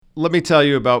let me tell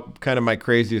you about kind of my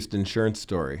craziest insurance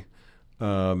story.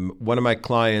 One of my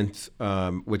clients,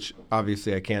 which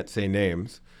obviously I can't say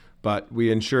names, but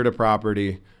we insured a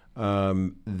property.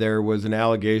 There was an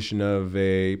allegation of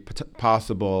a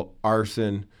possible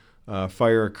arson.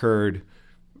 Fire occurred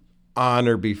on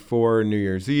or before New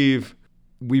Year's Eve.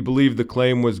 We believe the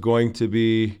claim was going to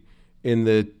be in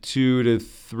the $2 to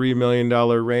 $3 million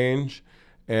range,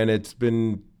 and it's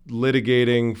been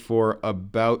litigating for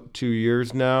about 2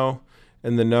 years now,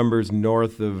 and the number's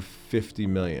north of $50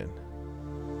 million.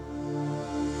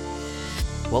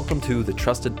 Welcome to the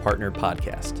Trusted Partner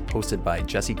Podcast, hosted by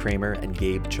Jesse Kramer and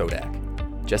Gabe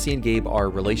Chodak. Jesse and Gabe are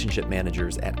relationship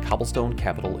managers at Cobblestone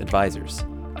Capital Advisors,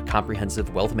 a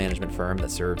comprehensive wealth management firm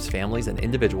that serves families and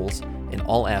individuals in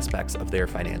all aspects of their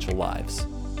financial lives.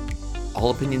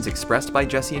 All opinions expressed by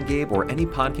Jesse and Gabe or any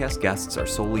podcast guests are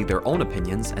solely their own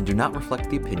opinions and do not reflect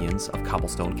the opinions of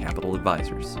Cobblestone Capital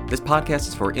Advisors. This podcast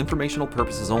is for informational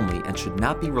purposes only and should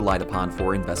not be relied upon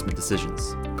for investment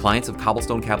decisions. Clients of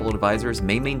Cobblestone Capital Advisors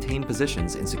may maintain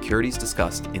positions in securities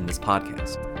discussed in this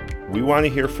podcast. We want to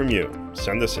hear from you.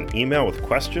 Send us an email with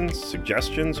questions,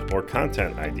 suggestions, or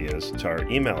content ideas to our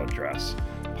email address,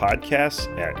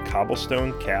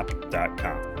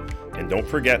 podcasts@cobblestonecap.com. And don't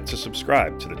forget to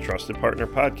subscribe to the Trusted Partner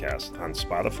Podcast on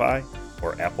Spotify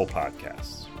or Apple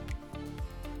Podcasts.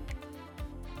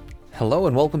 Hello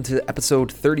and welcome to episode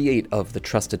 38 of the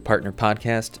Trusted Partner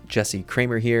Podcast. Jesse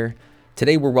Kramer here.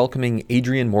 Today we're welcoming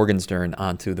Adrian Morgenstern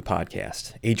onto the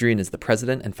podcast. Adrian is the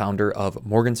president and founder of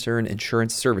Morgenstern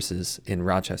Insurance Services in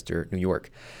Rochester, New York.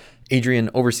 Adrian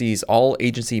oversees all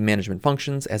agency management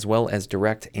functions as well as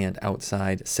direct and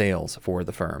outside sales for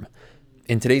the firm.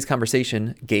 In today's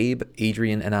conversation, Gabe,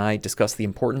 Adrian, and I discuss the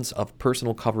importance of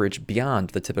personal coverage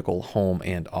beyond the typical home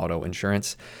and auto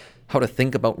insurance, how to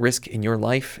think about risk in your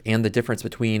life, and the difference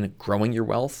between growing your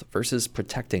wealth versus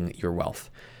protecting your wealth.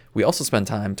 We also spend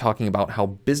time talking about how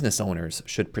business owners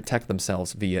should protect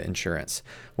themselves via insurance,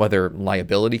 whether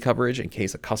liability coverage in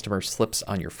case a customer slips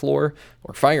on your floor,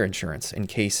 or fire insurance in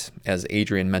case, as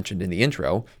Adrian mentioned in the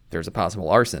intro, there's a possible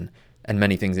arson, and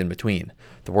many things in between.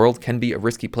 The world can be a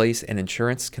risky place, and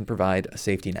insurance can provide a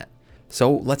safety net.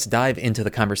 So let's dive into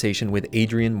the conversation with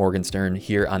Adrian Morgenstern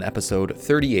here on episode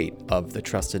 38 of the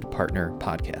Trusted Partner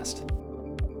Podcast.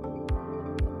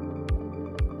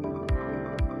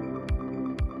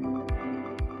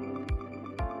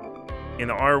 In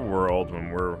our world,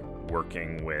 when we're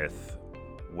working with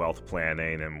wealth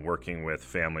planning and working with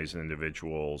families and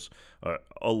individuals,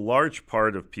 a large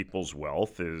part of people's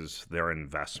wealth is their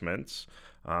investments,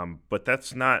 but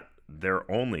that's not their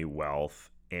only wealth,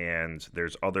 and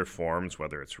there's other forms,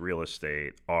 whether it's real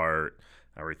estate, art,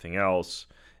 everything else,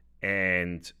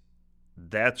 and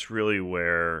that's really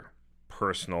where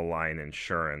personal line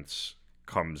insurance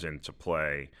comes into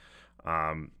play.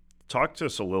 Talk to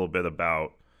us a little bit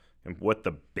about what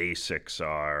the basics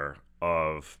are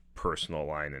of personal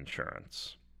line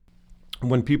insurance.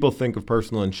 When people think of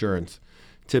personal insurance,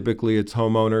 typically it's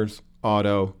homeowners,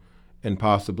 auto, and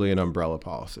possibly an umbrella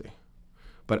policy.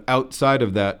 But outside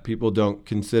of that, people don't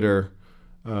consider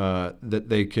that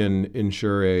they can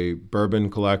insure a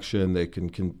bourbon collection, they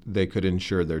could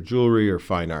insure their jewelry or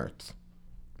fine arts.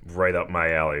 Right up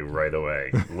my alley right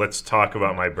away. Let's talk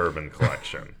about my bourbon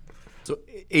collection. So,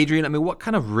 Adrian, what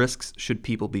kind of risks should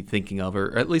people be thinking of?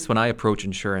 Or at least when I approach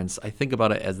insurance, I think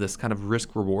about it as this kind of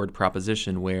risk-reward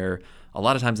proposition where a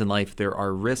lot of times in life there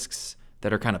are risks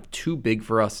that are kind of too big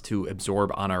for us to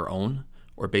absorb on our own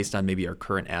or based on maybe our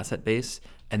current asset base.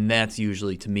 And that's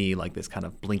usually, to me, like this kind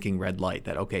of blinking red light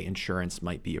that, okay, insurance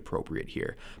might be appropriate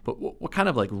here. But what kind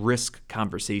of like risk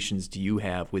conversations do you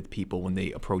have with people when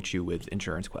they approach you with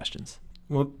insurance questions?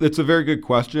 Well, it's a very good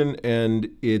question,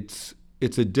 and it's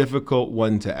a difficult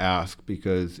one to ask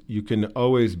because you can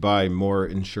always buy more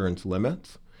insurance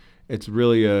limits. It's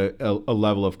really a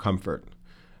level of comfort.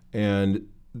 And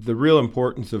the real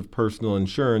importance of personal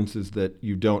insurance is that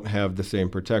you don't have the same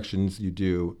protections you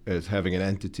do as having an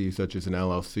entity such as an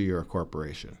LLC or a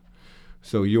corporation.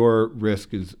 So your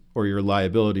risk or your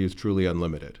liability is truly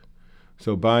unlimited.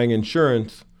 So buying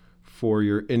insurance for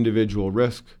your individual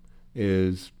risk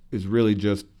is really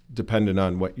just dependent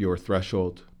on what your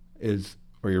threshold is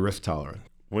or your risk tolerance.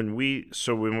 When we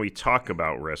talk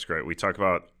about risk, right, we talk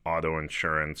about auto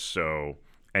insurance, so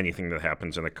anything that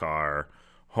happens in a car,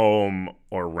 home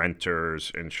or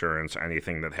renter's insurance,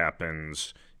 anything that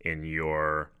happens in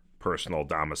your personal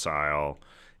domicile,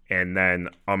 and then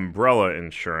umbrella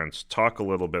insurance. Talk a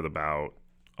little bit about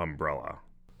umbrella.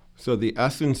 So the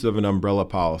essence of an umbrella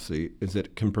policy is that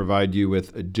it can provide you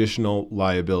with additional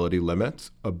liability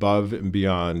limits above and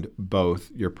beyond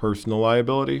both your personal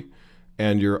liability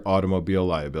and your automobile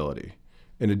liability.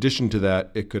 In addition to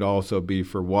that, it could also be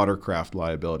for watercraft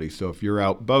liability. So if you're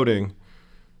out boating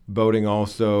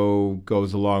also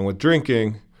goes along with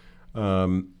drinking.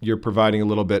 You're providing a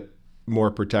little bit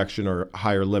more protection or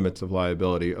higher limits of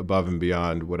liability above and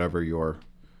beyond whatever your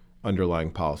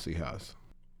underlying policy has.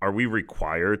 Are we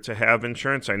required to have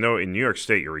insurance? I know in New York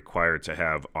State you're required to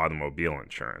have automobile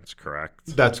insurance,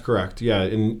 correct? That's correct. Yeah,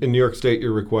 in New York State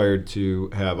you're required to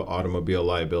have automobile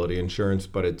liability insurance,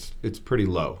 but it's pretty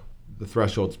low. The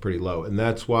threshold's pretty low, and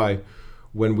that's why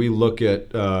when we look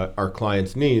at our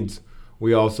clients' needs,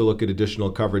 we also look at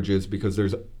additional coverages because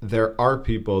there are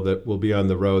people that will be on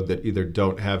the road that either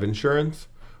don't have insurance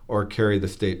or carry the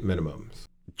state minimums.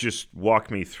 Just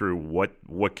walk me through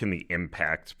what can the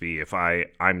impact be if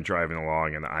I'm driving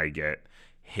along and I get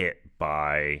hit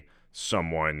by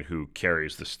someone who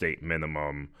carries the state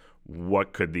minimum.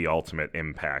 What could the ultimate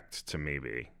impact to me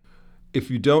be? If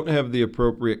you don't have the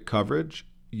appropriate coverage,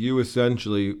 you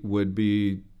essentially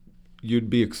you'd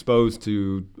be exposed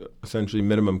to essentially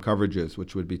minimum coverages,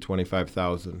 which would be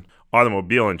 $25,000.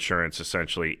 Automobile insurance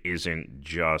essentially isn't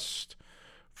just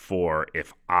for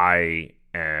if I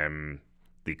am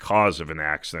the cause of an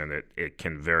accident. It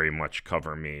can very much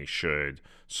cover me should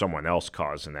someone else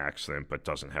cause an accident but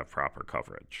doesn't have proper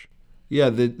coverage. Yeah,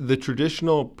 the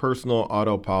traditional personal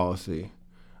auto policy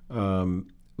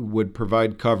would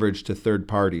provide coverage to third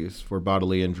parties for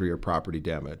bodily injury or property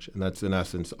damage, and that's in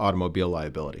essence automobile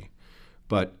liability.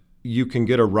 But you can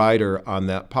get a rider on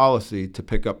that policy to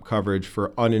pick up coverage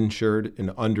for uninsured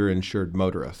and underinsured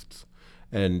motorists.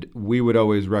 And we would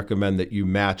always recommend that you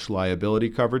match liability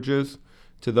coverages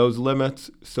to those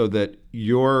limits so that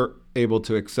you're able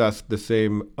to access the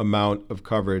same amount of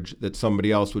coverage that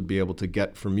somebody else would be able to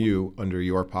get from you under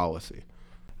your policy.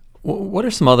 What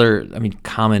are some other,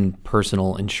 common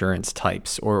personal insurance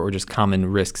types or just common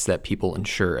risks that people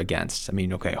insure against?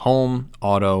 Okay, home,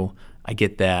 auto, I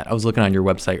get that. I was looking on your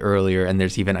website earlier, and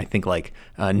there's even, I think,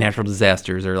 natural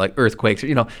disasters or earthquakes.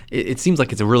 It seems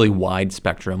like it's a really wide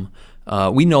spectrum.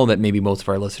 We know that maybe most of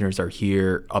our listeners are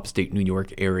here, upstate New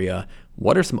York area.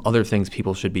 What are some other things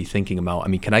people should be thinking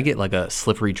about? Can I get a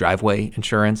slippery driveway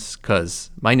insurance?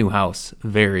 Because my new house,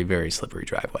 very, very slippery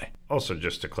driveway. Also,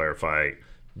 just to clarify,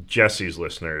 Jesse's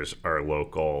listeners are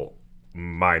local,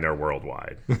 mine are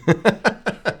worldwide.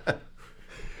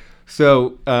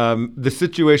 So the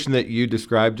situation that you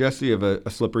described, Jesse, of a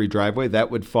slippery driveway,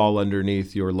 that would fall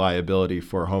underneath your liability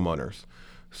for homeowners.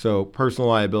 So personal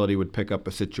liability would pick up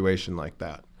a situation like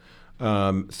that.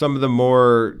 Some of the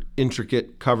more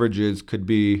intricate coverages could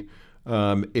be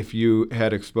if you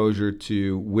had exposure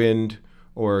to wind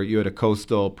or you had a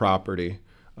coastal property.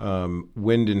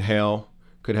 Wind and hail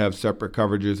could have separate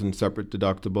coverages and separate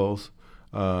deductibles.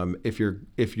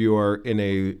 If you are in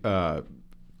a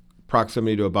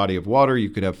proximity to a body of water, you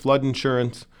could have flood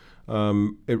insurance.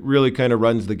 It really kind of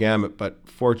runs the gamut, but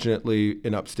fortunately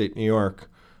in upstate New York,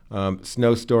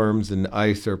 snowstorms and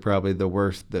ice are probably the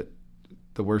worst of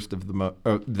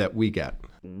that we get.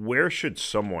 Where should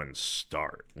someone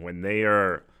start when they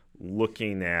are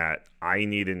looking at, I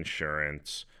need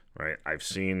insurance, right? I've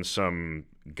seen some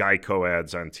Geico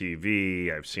ads on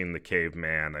TV. I've seen the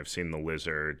caveman. I've seen the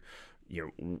lizard.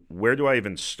 Where do I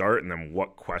even start? And then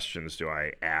what questions do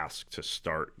I ask to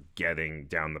start getting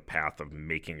down the path of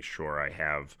making sure I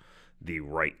have the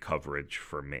right coverage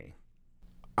for me?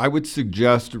 I would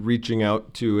suggest reaching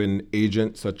out to an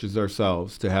agent such as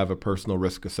ourselves to have a personal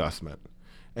risk assessment.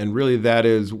 And really that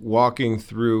is walking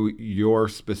through your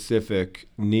specific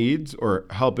needs or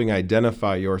helping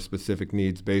identify your specific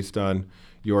needs based on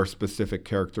your specific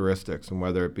characteristics, and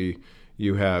whether it be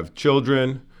you have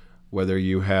children, whether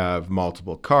you have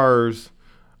multiple cars,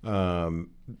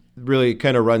 really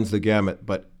kind of runs the gamut.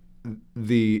 But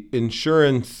the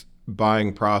insurance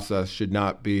buying process should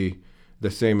not be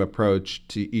the same approach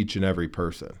to each and every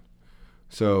person.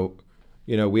 So,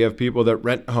 we have people that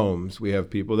rent homes, we have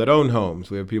people that own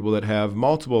homes, we have people that have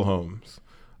multiple homes.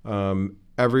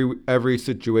 Every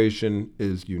situation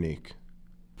is unique.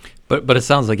 But it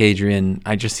sounds like, Adrian,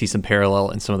 I just see some parallel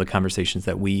in some of the conversations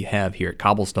that we have here at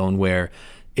Cobblestone, where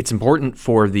it's important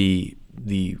for the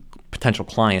potential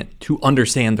client to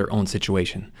understand their own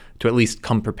situation, to at least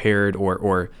come prepared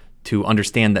or to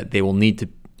understand that they will need to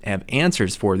have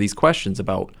answers for these questions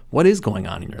about what is going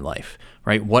on in your life,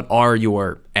 right? What are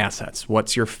your assets?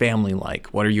 What's your family like?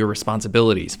 What are your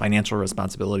responsibilities, financial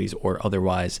responsibilities or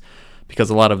otherwise?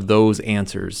 Because a lot of those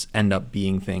answers end up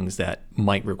being things that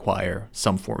might require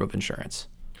some form of insurance.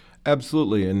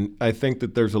 Absolutely. And I think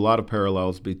that there's a lot of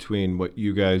parallels between what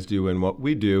you guys do and what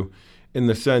we do, in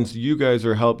the sense you guys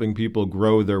are helping people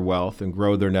grow their wealth and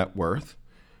grow their net worth.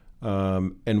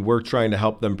 and we're trying to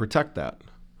help them protect that.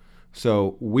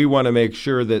 So we want to make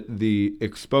sure that the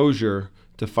exposure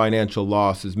to financial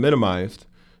loss is minimized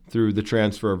through the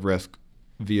transfer of risk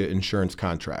via insurance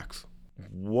contracts.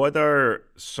 What are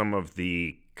some of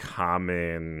the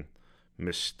common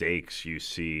mistakes you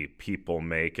see people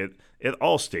make at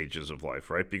all stages of life,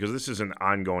 right? Because this is an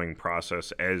ongoing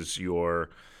process as your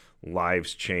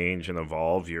lives change and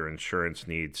evolve, your insurance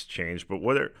needs change. But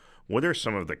what are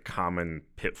some of the common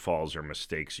pitfalls or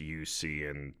mistakes you see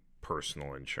in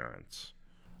personal insurance?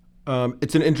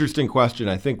 It's an interesting question.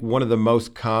 I think one of the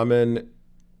most common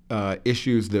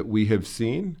issues that we have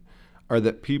seen are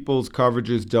that people's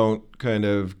coverages don't kind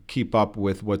of keep up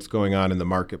with what's going on in the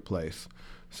marketplace.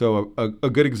 So a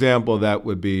good example of that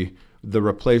would be the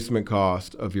replacement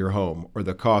cost of your home or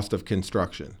the cost of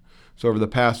construction. So over the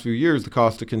past few years, the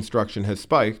cost of construction has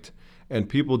spiked, and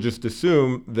people just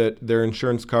assume that their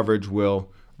insurance coverage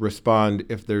will respond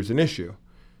if there's an issue.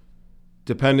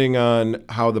 Depending on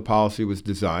how the policy was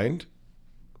designed,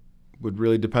 would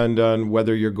really depend on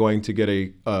whether you're going to get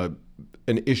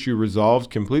an issue resolved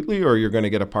completely or you're going to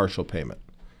get a partial payment.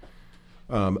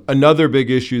 Another big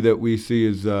issue that we see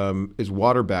is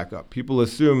water backup. People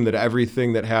assume that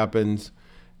everything that happens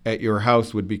at your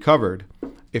house would be covered.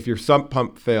 If your sump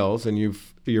pump fails and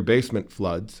your basement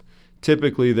floods,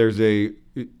 typically there's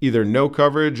either no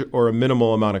coverage or a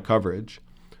minimal amount of coverage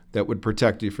that would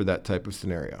protect you for that type of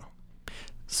scenario.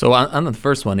 So on the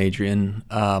first one, Adrian,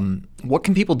 what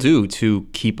can people do to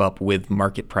keep up with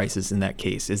market prices in that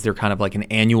case? Is there kind of like an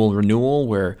annual renewal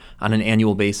where on an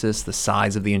annual basis, the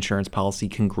size of the insurance policy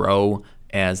can grow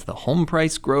as the home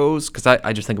price grows? Because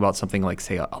I just think about something like,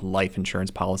 say, a life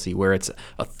insurance policy where it's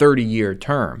a 30-year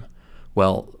term.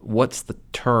 Well, what's the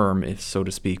term, if so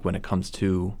to speak, when it comes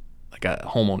to like a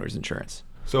homeowner's insurance?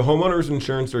 So homeowners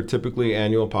insurance are typically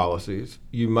annual policies.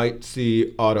 You might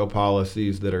see auto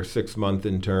policies that are 6-month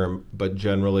in term, but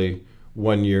generally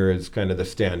 1 year is kind of the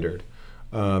standard.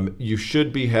 You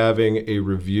should be having a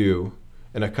review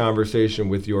and a conversation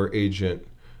with your agent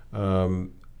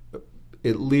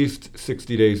at least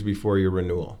 60 days before your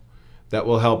renewal. That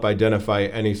will help identify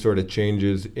any sort of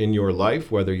changes in your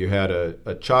life, whether you had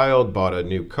a child, bought a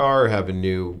new car, have a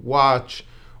new watch,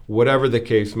 whatever the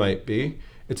case might be.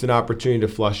 It's an opportunity to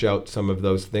flush out some of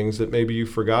those things that maybe you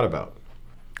forgot about.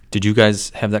 Did you guys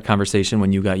have that conversation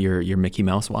when you got your Mickey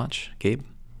Mouse watch, Gabe?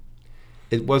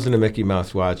 It wasn't a Mickey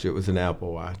Mouse watch. It was an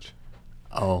Apple Watch.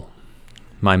 Oh,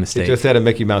 my mistake. It just had a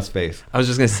Mickey Mouse face. I was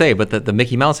just going to say, but the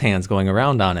Mickey Mouse hands going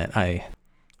around on it, I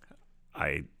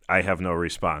have no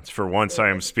response. For once, I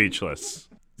am speechless.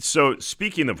 So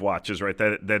speaking of watches, right,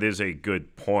 that is a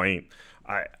good point.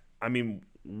 I mean,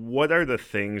 what are the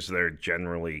things that are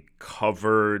generally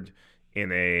covered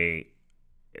in a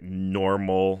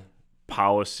normal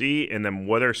policy? And then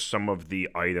what are some of the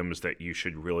items that you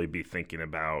should really be thinking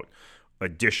about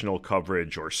additional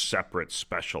coverage or separate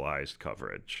specialized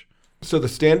coverage? So the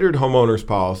standard homeowners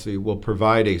policy will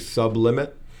provide a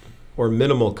sublimit or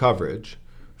minimal coverage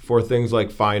for things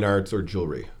like fine arts or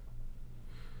jewelry.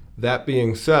 That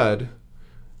being said,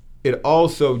 it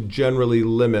also generally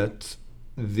limits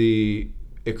the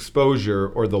exposure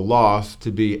or the loss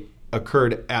to be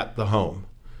occurred at the home.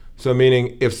 So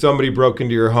meaning if somebody broke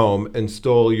into your home and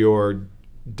stole your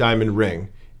diamond ring,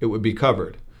 it would be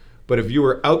covered. But if you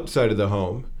were outside of the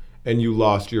home and you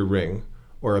lost your ring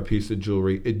or a piece of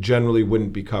jewelry, it generally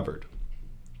wouldn't be covered.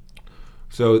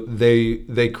 So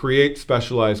they create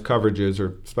specialized coverages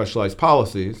or specialized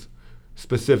policies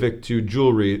specific to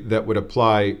jewelry that would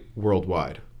apply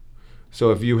worldwide. So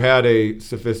if you had a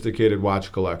sophisticated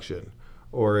watch collection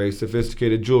or a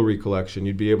sophisticated jewelry collection,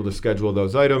 you'd be able to schedule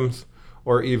those items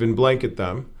or even blanket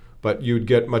them, but you'd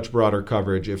get much broader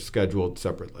coverage if scheduled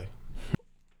separately.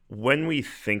 When we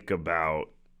think about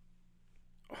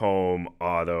home,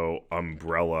 auto,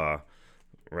 umbrella,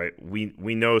 right, we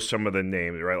know some of the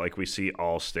names, right? Like we see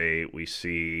Allstate, we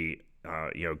see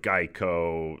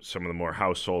Geico, some of the more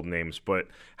household names. But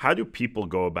how do people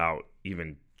go about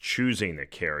even choosing a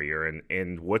carrier,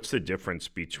 and what's the difference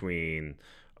between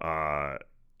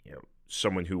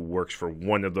someone who works for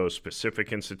one of those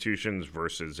specific institutions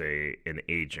versus an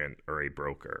agent or a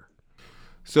broker?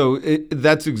 So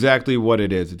that's exactly what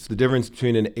it is. It's the difference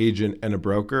between an agent and a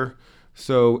broker.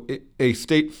 So a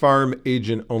State Farm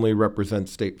agent only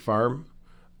represents State Farm.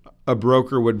 A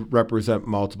broker would represent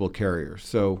multiple carriers.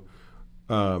 So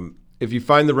if you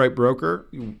find the right broker,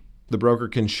 the broker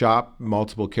can shop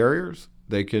multiple carriers.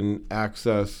 They can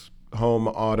access home,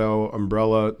 auto,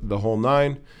 umbrella, the whole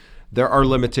nine. There are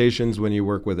limitations when you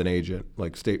work with an agent,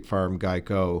 like State Farm,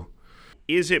 Geico.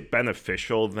 Is it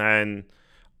beneficial then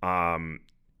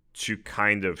to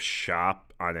kind of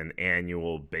shop on an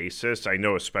annual basis? I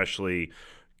know especially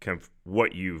kind of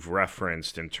what you've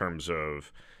referenced in terms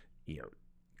of,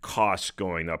 costs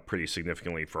going up pretty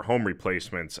significantly for home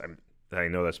replacements. I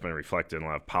know that's been reflected in a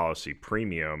lot of policy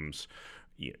premiums.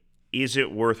 Is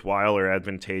it worthwhile or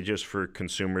advantageous for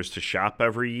consumers to shop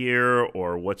every year,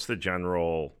 or what's the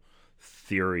general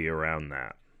theory around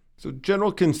that? So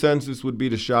general consensus would be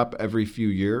to shop every few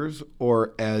years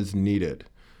or as needed.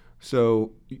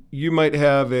 So you might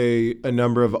have a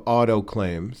number of auto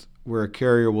claims where a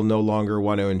carrier will no longer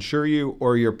want to insure you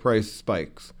or your price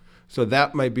spikes. So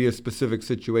that might be a specific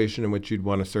situation in which you'd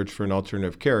want to search for an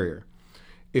alternative carrier.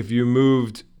 If you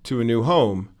moved to a new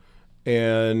home,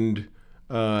 and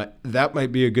that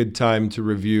might be a good time to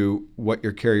review what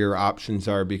your carrier options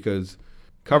are, because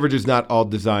coverage is not all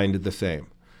designed the same.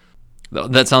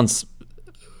 That sounds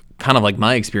kind of like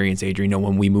my experience, Adrian.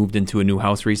 When we moved into a new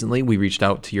house recently, we reached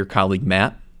out to your colleague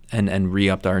Matt and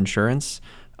re-upped our insurance.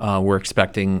 We're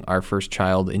expecting our first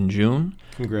child in June.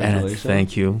 Congratulations!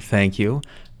 And thank you.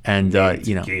 And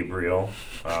Gabriel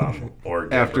or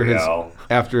Gabrielle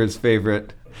after his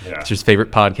favorite. Yeah. It's his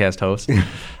favorite podcast host.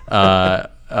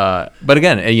 But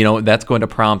again, that's going to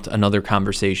prompt another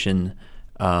conversation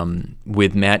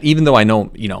with Matt. Even though I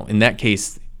know, in that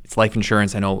case, it's life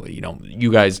insurance. I know,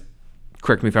 you guys,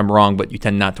 correct me if I'm wrong, but you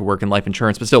tend not to work in life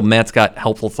insurance. But still, Matt's got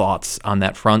helpful thoughts on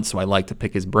that front, so I like to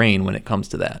pick his brain when it comes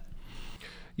to that.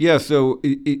 Yeah, so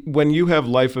when you have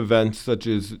life events such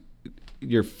as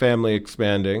your family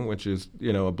expanding, which is,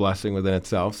 a blessing within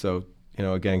itself. So,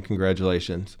 again,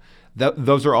 congratulations.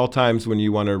 Those are all times when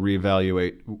you want to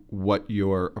reevaluate what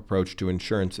your approach to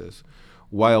insurance is.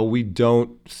 While we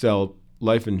don't sell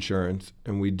life insurance,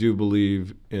 and we do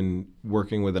believe in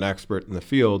working with an expert in the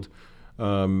field,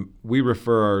 we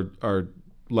refer our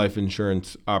life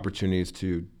insurance opportunities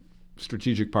to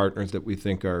strategic partners that we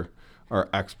think are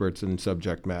experts in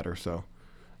subject matter. So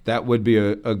that would be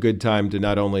a good time to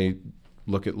not only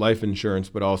look at life insurance,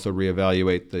 but also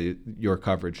reevaluate your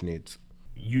coverage needs.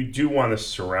 You do want to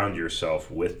surround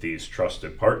yourself with these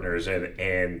trusted partners,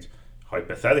 and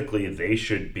hypothetically, they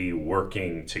should be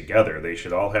working together. They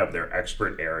should all have their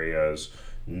expert areas,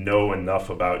 know enough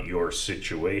about your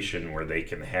situation where they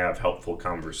can have helpful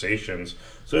conversations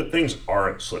so that things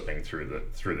aren't slipping through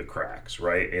the cracks,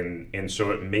 right? And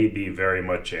so it may be very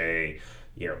much a,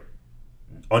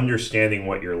 understanding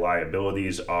what your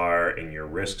liabilities are and your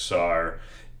risks are,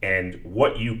 and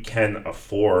what you can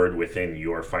afford within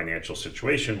your financial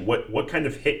situation, what kind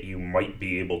of hit you might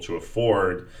be able to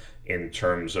afford in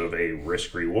terms of a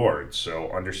risk reward.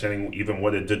 So understanding even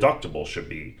what a deductible should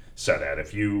be set at.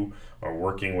 If you are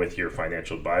working with your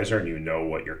financial advisor and you know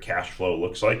what your cash flow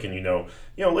looks like, and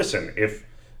listen, if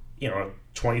a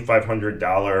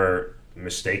 $2,500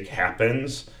 mistake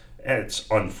happens, it's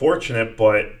unfortunate,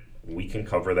 but we can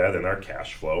cover that in our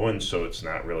cash flow, and so it's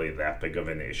not really that big of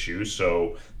an issue.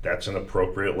 So that's an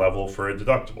appropriate level for a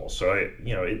deductible. So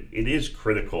it is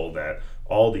critical that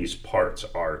all these parts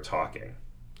are talking.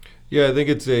 Yeah, I think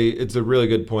it's a really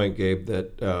good point, Gabe,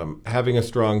 that having a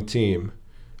strong team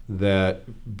that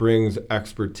brings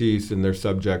expertise in their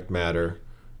subject matter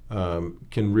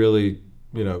can really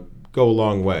go a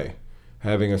long way.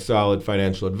 Having a solid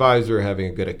financial advisor, having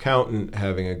a good accountant,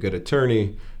 having a good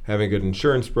attorney, having a good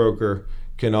insurance broker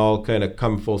can all kind of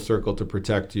come full circle to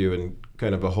protect you in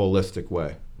kind of a holistic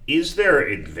way. Is there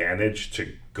advantage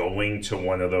to going to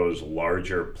one of those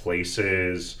larger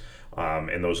places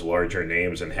and those larger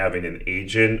names and having an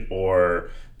agent,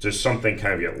 or does something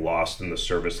kind of get lost in the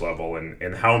service level?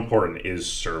 And how important is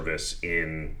service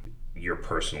in your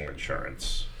personal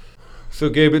insurance? So,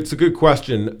 Gabe, it's a good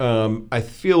question. I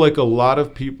feel like a lot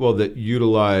of people that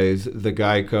utilize the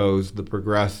Geicos, the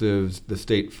Progressives, the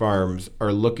State Farms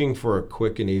are looking for a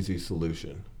quick and easy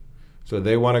solution. So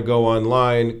they want to go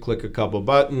online, click a couple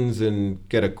buttons, and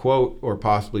get a quote or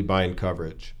possibly bind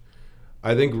coverage.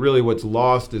 I think really what's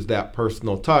lost is that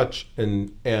personal touch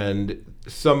and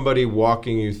somebody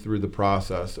walking you through the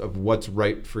process of what's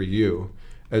right for you,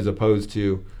 as opposed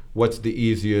to what's the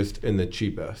easiest and the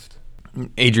cheapest.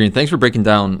 Adrian, thanks for breaking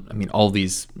down, all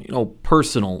these,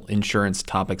 personal insurance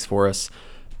topics for us.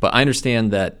 But I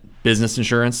understand that business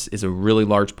insurance is a really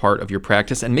large part of your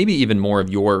practice, and maybe even more of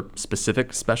your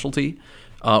specific specialty.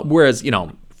 Whereas,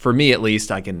 for me at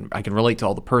least, I can relate to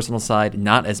all the personal side,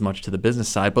 not as much to the business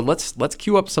side. But let's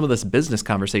cue up some of this business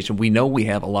conversation. We know we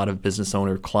have a lot of business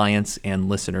owner clients and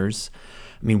listeners.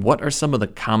 What are some of the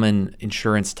common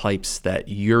insurance types that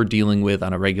you're dealing with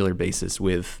on a regular basis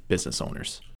with business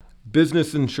owners?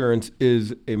 Business insurance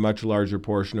is a much larger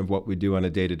portion of what we do on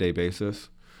a day-to-day basis.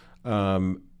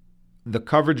 The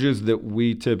coverages that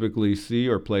we typically see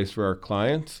or place for our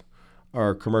clients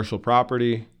are commercial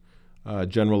property,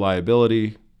 general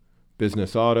liability,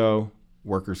 business auto,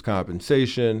 workers'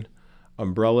 compensation,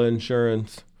 umbrella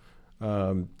insurance.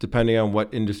 Depending on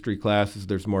what industry classes,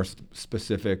 there's more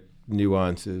specific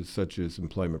nuances such as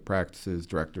employment practices,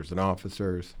 directors and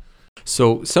officers.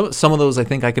 So some of those I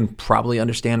think I can probably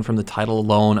understand from the title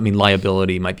alone. I mean,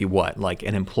 liability might be what? Like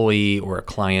an employee or a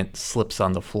client slips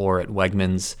on the floor at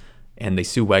Wegmans and they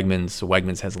sue Wegmans, so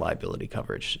Wegmans has liability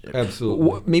coverage.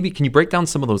 Absolutely. Maybe can you break down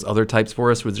some of those other types for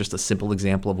us with just a simple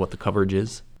example of what the coverage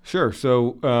is? Sure.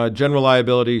 So general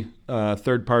liability,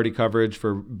 third-party coverage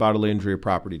for bodily injury or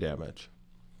property damage.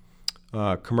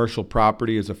 Commercial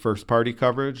property is a first-party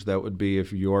coverage. That would be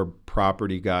if your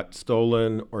property got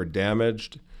stolen or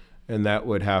damaged, and that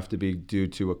would have to be due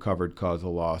to a covered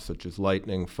causal loss, such as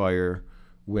lightning, fire,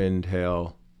 wind,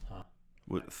 hail.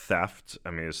 Theft,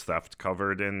 I mean, is theft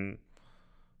covered in?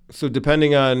 So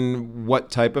depending on what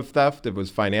type of theft, if it was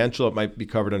financial, it might be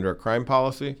covered under a crime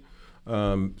policy.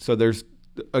 So there's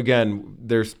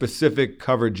specific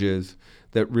coverages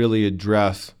that really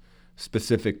address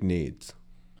specific needs.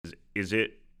 Is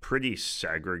it pretty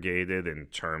segregated in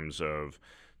terms of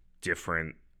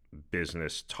different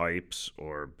business types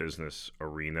or business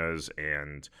arenas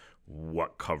and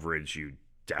what coverage you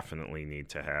definitely need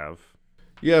to have?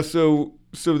 Yeah, so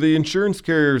the insurance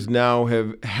carriers now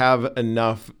have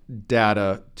enough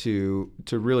data to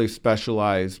really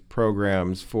specialize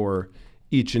programs for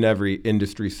each and every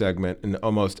industry segment and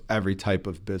almost every type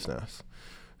of business.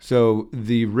 So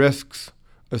the risks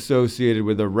associated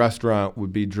with a restaurant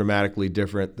would be dramatically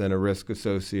different than a risk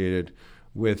associated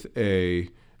with a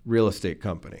real estate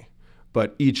company.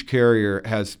 But each carrier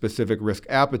has specific risk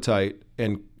appetite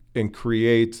and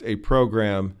creates a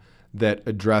program that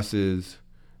addresses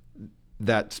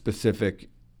that specific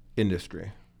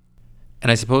industry.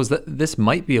 And I suppose that this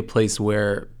might be a place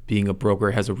where being a broker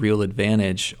has a real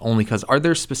advantage, only because are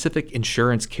there specific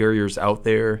insurance carriers out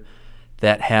there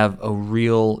that have a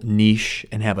real niche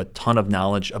and have a ton of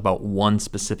knowledge about one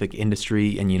specific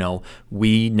industry? And,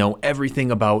 we know everything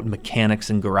about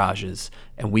mechanics and garages,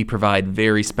 and we provide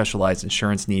very specialized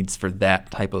insurance needs for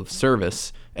that type of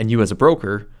service. And you as a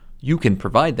broker, you can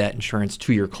provide that insurance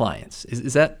to your clients.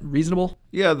 Is that reasonable?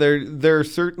 Yeah, there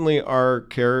certainly are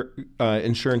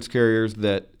insurance carriers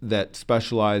that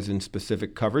specialize in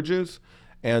specific coverages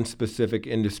and specific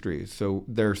industries. So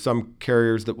there are some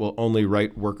carriers that will only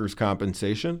write workers'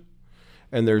 compensation,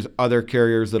 and there's other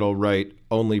carriers that'll write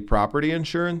only property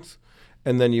insurance.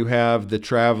 And then you have the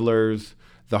Travelers,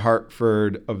 the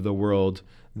Hartford of the world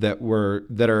that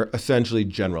are essentially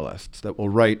generalists that will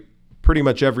write pretty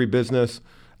much every business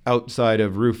outside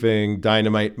of roofing,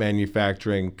 dynamite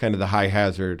manufacturing, kind of the high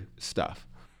hazard stuff.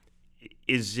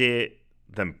 Is it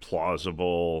then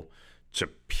plausible to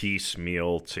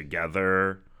piecemeal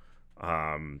together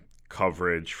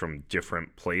coverage from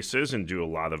different places, and do a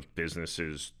lot of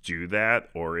businesses do that?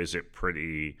 Or is it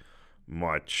pretty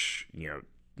much,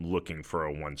 looking for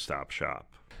a one-stop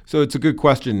shop? So it's a good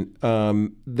question.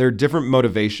 There are different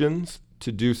motivations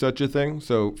to do such a thing.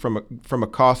 So from a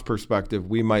cost perspective,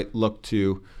 we might look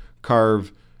to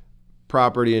carve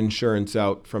property insurance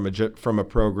out from a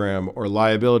program, or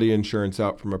liability insurance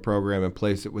out from a program, and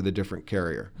place it with a different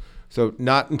carrier. So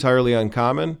not entirely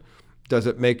uncommon. Does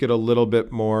it make it a little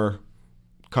bit more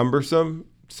cumbersome,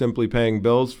 simply paying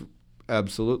bills?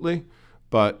 Absolutely.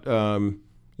 But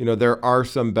there are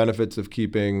some benefits of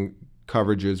keeping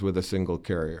coverages with a single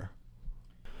carrier.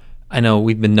 I know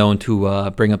we've been known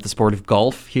to bring up the sport of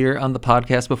golf here on the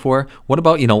podcast before. What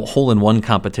about, hole-in-one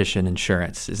competition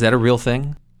insurance? Is that a real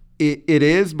thing? It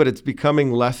is, but it's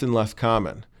becoming less and less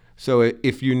common. So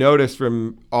if you notice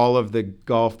from all of the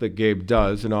golf that Gabe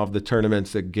does and all of the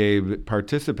tournaments that Gabe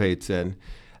participates in,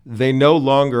 they no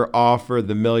longer offer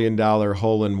the $1 million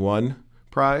hole-in-one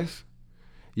prize.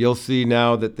 You'll see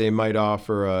now that they might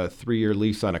offer a 3-year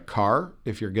lease on a car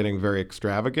if you're getting very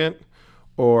extravagant,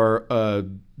 or a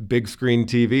big screen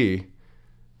TV.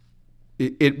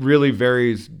 It really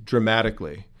varies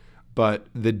dramatically. But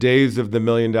the days of the $1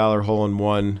 million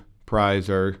hole-in-one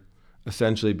prize are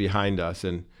essentially behind us.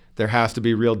 And there has to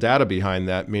be real data behind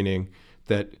that, meaning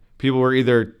that people were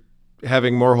either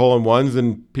having more hole-in-ones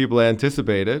than people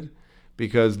anticipated,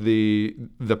 because the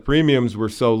premiums were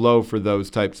so low for those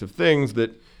types of things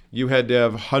that you had to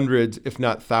have hundreds, if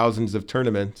not thousands, of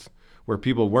tournaments where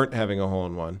people weren't having a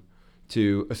hole-in-one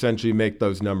to essentially make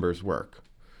those numbers work.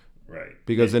 Right.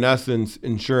 Because in essence,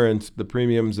 insurance, the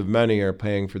premiums of many are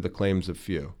paying for the claims of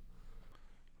few.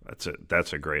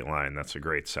 That's a great line. That's a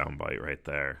great soundbite right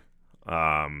there.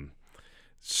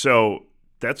 So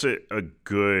that's a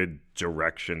good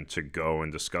direction to go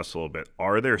and discuss a little bit.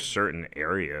 Are there certain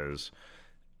areas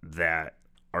that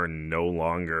are no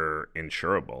longer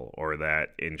insurable or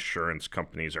that insurance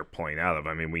companies are pulling out of?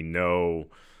 I mean, we know,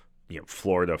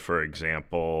 Florida, for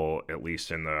example, at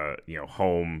least in the,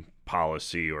 home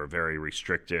policy, or very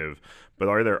restrictive, but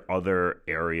are there other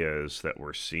areas that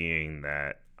we're seeing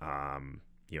that,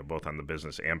 both on the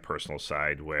business and personal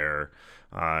side, where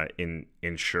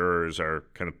insurers are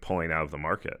kind of pulling out of the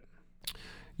market?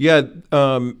 Yeah.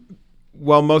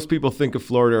 While most people think of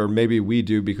Florida, or maybe we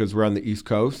do because we're on the East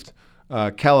Coast,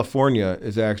 California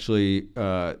is actually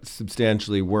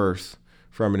substantially worse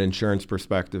from an insurance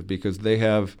perspective, because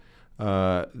they're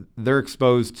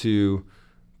exposed to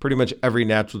pretty much every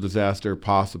natural disaster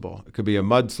possible. It could be a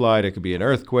mudslide, it could be an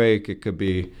earthquake, it could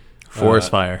be forest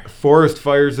fire. Forest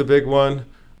fire is a big one.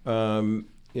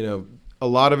 A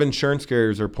lot of insurance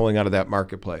carriers are pulling out of that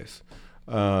marketplace.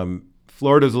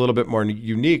 Florida is a little bit more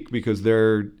unique because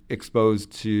they're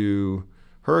exposed to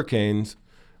hurricanes,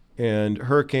 and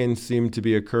hurricanes seem to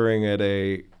be occurring at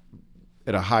a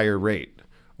higher rate,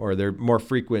 or they're more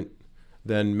frequent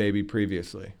than maybe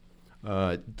previously.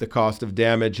 The cost of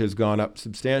damage has gone up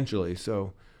substantially.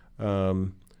 So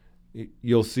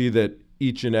you'll see that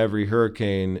each and every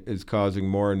hurricane is causing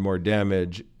more and more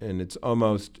damage, and it's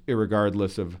almost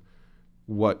irregardless of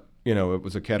what, it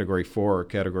was a Category 4 or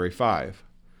Category 5.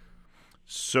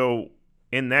 So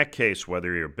in that case,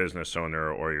 whether you're a business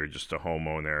owner or you're just a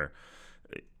homeowner,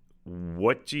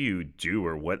 what do you do,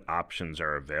 or what options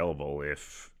are available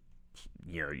if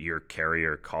your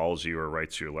carrier calls you or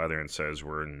writes you a letter and says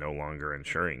we're no longer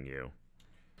insuring you?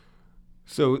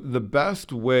 So the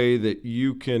best way that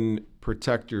you can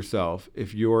protect yourself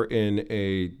if you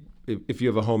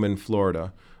have a home in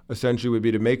Florida, essentially would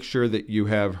be to make sure that you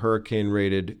have hurricane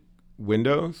rated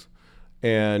windows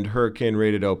and hurricane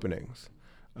rated openings.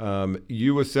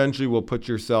 You essentially will put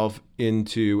yourself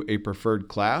into a preferred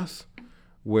class,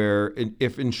 where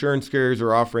if insurance carriers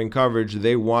are offering coverage,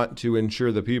 they want to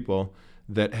insure the people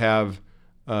that have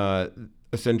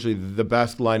essentially the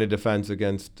best line of defense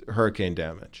against hurricane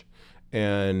damage.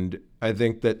 And I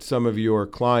think that some of your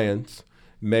clients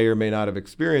may or may not have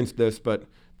experienced this, but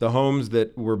the homes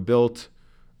that were built,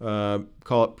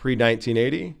 call it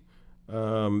pre-1980,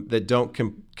 that don't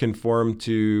conform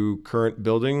to current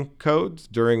building codes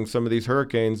during some of these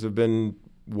hurricanes have been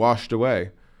washed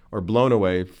away, or blown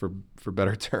away, for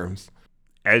better terms.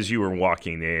 As you were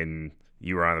walking in,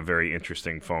 you were on a very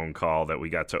interesting phone call that we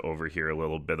got to overhear a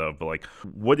little bit of. But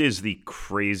what is the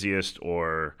craziest,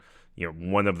 or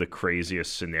one of the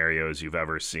craziest scenarios you've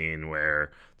ever seen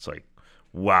where it's like,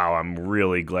 wow, I'm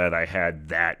really glad I had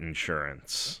that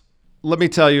insurance? Let me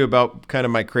tell you about kind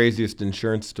of my craziest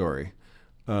insurance story.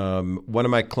 One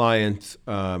of my clients,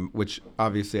 which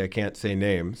obviously I can't say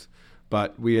names,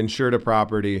 but we insured a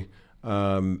property.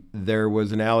 There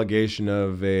was an allegation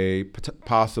of a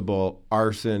possible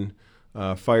arson.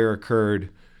 Fire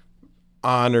occurred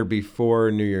on or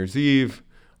before New Year's Eve.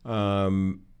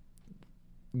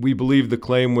 We believe the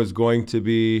claim was going to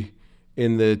be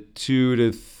in the $2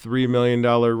 to $3 million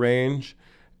range,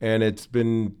 and it's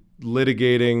been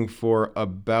litigating for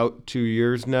about 2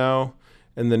 years now,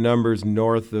 and the number's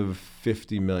north of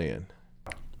 $50 million.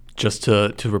 Just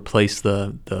to replace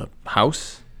the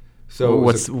house? So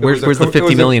where's the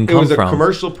 $50 million come from? It was a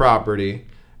commercial property,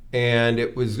 and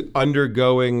it was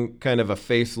undergoing kind of a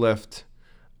facelift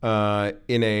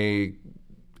in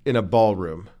a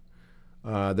ballroom.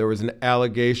 There was an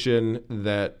allegation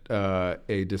that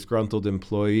a disgruntled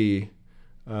employee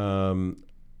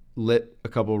lit a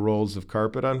couple rolls of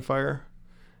carpet on fire,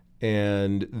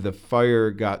 and the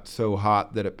fire got so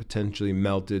hot that it potentially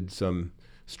melted some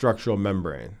structural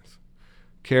membranes.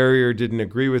 Carrier didn't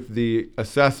agree with the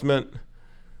assessment.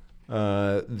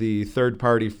 The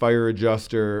third-party fire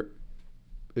adjuster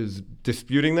is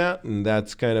disputing that, and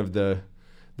that's kind of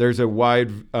there's a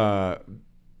wide,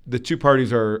 the two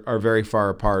parties are very far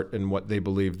apart in what they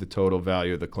believe the total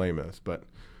value of the claim is. But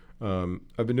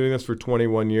I've been doing this for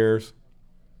 21 years.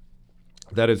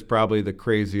 That is probably the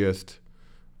craziest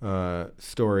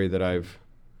story that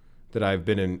I've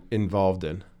been involved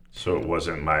in. So it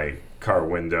wasn't my car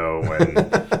window when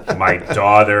my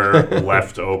daughter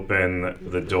left open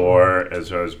the door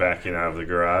as I was backing out of the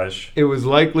garage? It was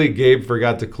likely Gabe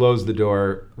forgot to close the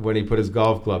door when he put his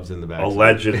golf clubs in the back.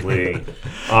 Allegedly.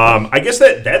 I guess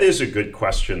that is a good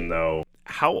question, though.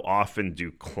 How often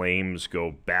do claims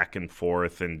go back and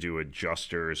forth, and do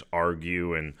adjusters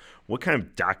argue, and what kind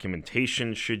of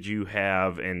documentation should you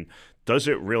have, and does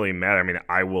it really matter? I mean,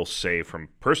 I will say from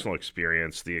personal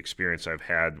experience, the experience I've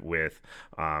had with,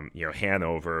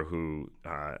 Hanover, who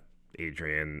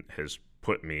Adrian has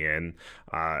put me in.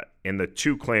 In the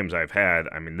 2 claims I've had,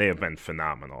 I mean, they have been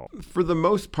phenomenal. For the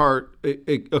most part,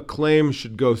 a claim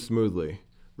should go smoothly,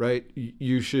 right?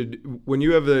 You should, when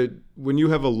you have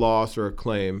a loss or a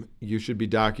claim, you should be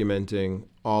documenting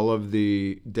all of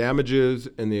the damages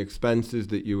and the expenses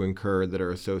that you incur that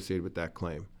are associated with that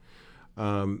claim.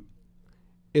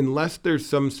 Unless there's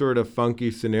some sort of funky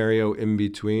scenario in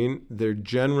between, there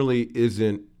generally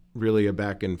isn't really a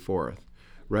back and forth,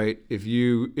 right? If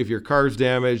your car's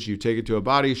damaged, you take it to a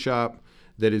body shop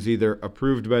that is either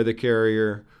approved by the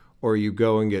carrier, or you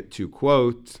go and get 2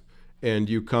 quotes and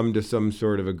you come to some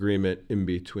sort of agreement in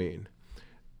between.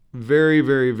 Very,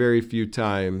 very, very few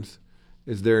times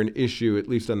is there an issue, at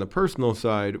least on the personal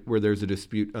side, where there's a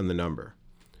dispute on the number.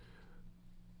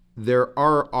 There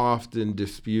are often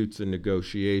disputes and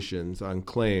negotiations on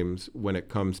claims when it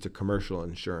comes to commercial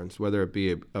insurance, whether it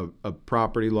be a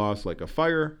property loss like a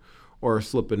fire or a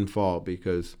slip and fall,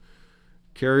 because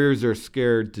carriers are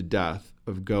scared to death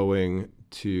of going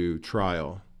to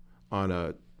trial on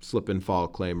a slip and fall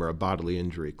claim or a bodily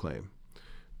injury claim,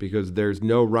 because there's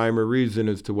no rhyme or reason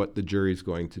as to what the jury's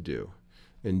going to do.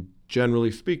 And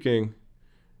generally speaking,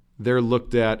 they're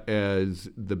looked at as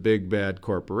the big bad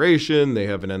corporation. They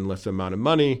have an endless amount of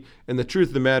money. And the truth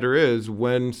of the matter is,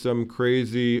 when some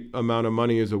crazy amount of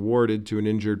money is awarded to an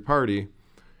injured party,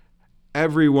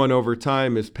 everyone over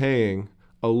time is paying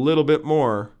a little bit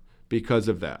more because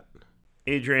of that.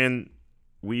 Adrian,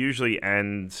 we usually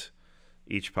end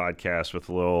each podcast with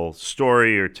a little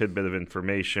story or tidbit of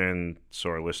information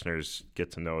so our listeners get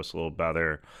to know us a little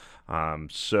better.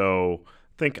 So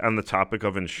I think on the topic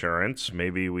of insurance,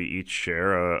 maybe we each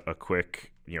share a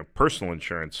quick, personal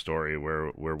insurance story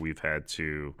where we've had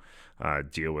to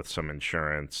deal with some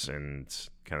insurance and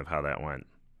kind of how that went.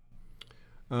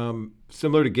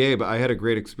 Similar to Gabe, I had a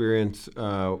great experience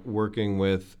working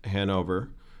with Hanover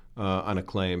on a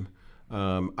claim.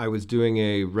 I was doing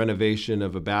a renovation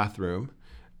of a bathroom,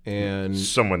 and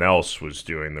someone else was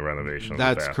doing the renovation of the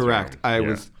bathroom. That's correct.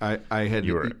 I had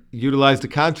utilized a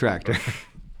contractor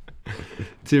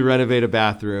to renovate a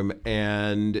bathroom,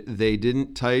 and they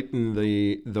didn't tighten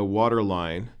the water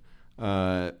line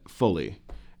fully.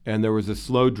 And there was a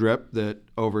slow drip that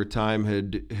over time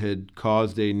had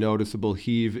caused a noticeable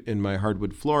heave in my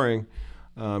hardwood flooring.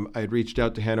 I had reached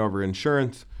out to Hanover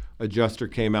Insurance. Adjuster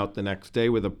came out the next day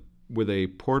with a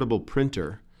portable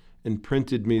printer and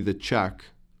printed me the check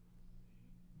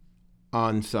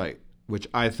on site, which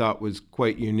I thought was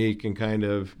quite unique and kind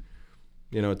of,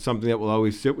 it's something that will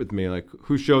always sit with me. Like,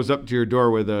 who shows up to your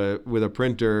door with a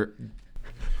printer?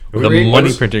 With a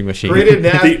money printing machine.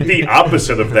 The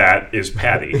opposite of that is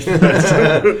Patty.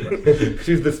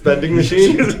 She's the spending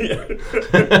machine.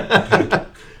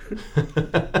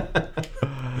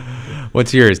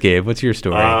 What's yours, Gabe? What's your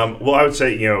story? Well, I would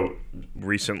say,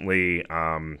 recently,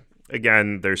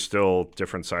 again, there's still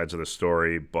different sides of the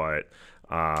story, but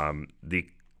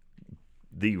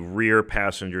the rear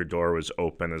passenger door was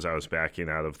open as I was backing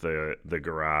out of the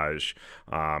garage.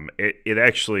 It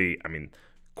actually,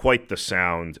 quite the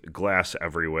sound, glass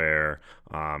everywhere.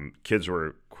 Kids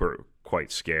were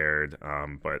quite scared,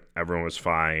 but everyone was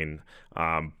fine.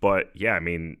 But yeah,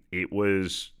 it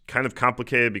was kind of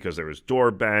complicated because there was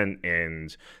door bent,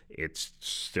 and it's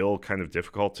still kind of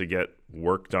difficult to get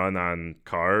work done on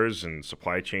cars and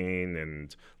supply chain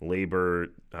and labor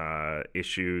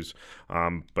issues.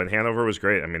 But Hanover was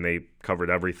great. They covered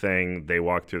everything. They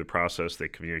walked through the process. They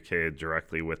communicated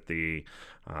directly with the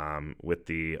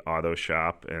auto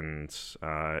shop, and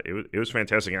it was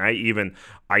fantastic. And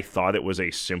I thought it was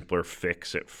a simpler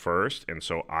fix at first, and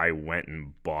so I went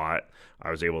and I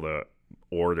was able to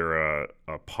order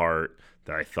a part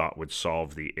that I thought would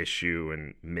solve the issue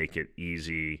and make it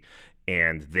easy,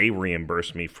 and they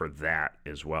reimbursed me for that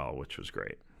as well, which was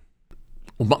great.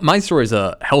 Well, my story is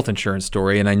a health insurance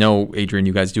story, and I know, Adrian,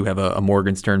 you guys do have a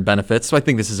Morgenstern benefit, so I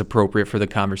think this is appropriate for the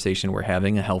conversation we're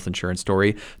having, a health insurance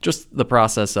story. Just the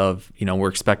process of, we're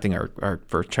expecting our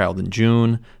first child in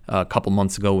June. A couple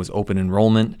months ago was open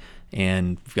enrollment,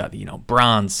 and we've got,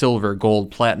 bronze, silver,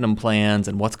 gold, platinum plans,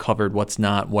 and what's covered, what's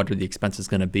not, what are the expenses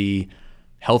going to be.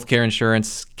 Healthcare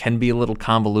insurance can be a little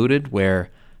convoluted,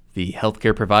 where the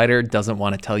healthcare provider doesn't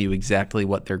want to tell you exactly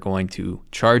what they're going to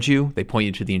charge you. They point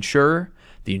you to the insurer.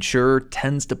 The insurer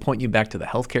tends to point you back to the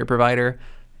healthcare provider,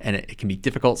 and it can be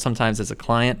difficult sometimes as a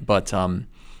client, but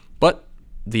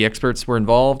the experts were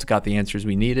involved, got the answers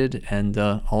we needed, and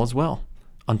all is well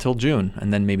until June,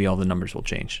 and then maybe all the numbers will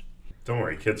change. Don't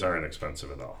worry, kids aren't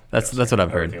expensive at all. That's what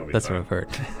I've heard. That's what I've heard.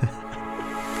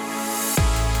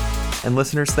 And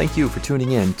listeners, thank you for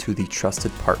tuning in to the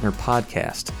Trusted Partner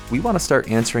Podcast. We want to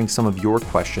start answering some of your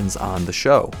questions on the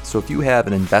show. So if you have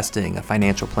an investing, a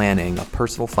financial planning, a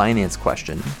personal finance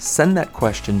question, send that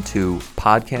question to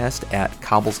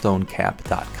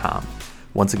podcast@cobblestonecap.com.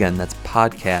 Once again, that's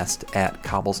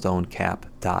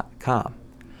podcast@cobblestonecap.com.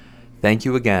 Thank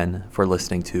you again for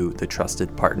listening to the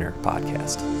Trusted Partner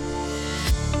Podcast.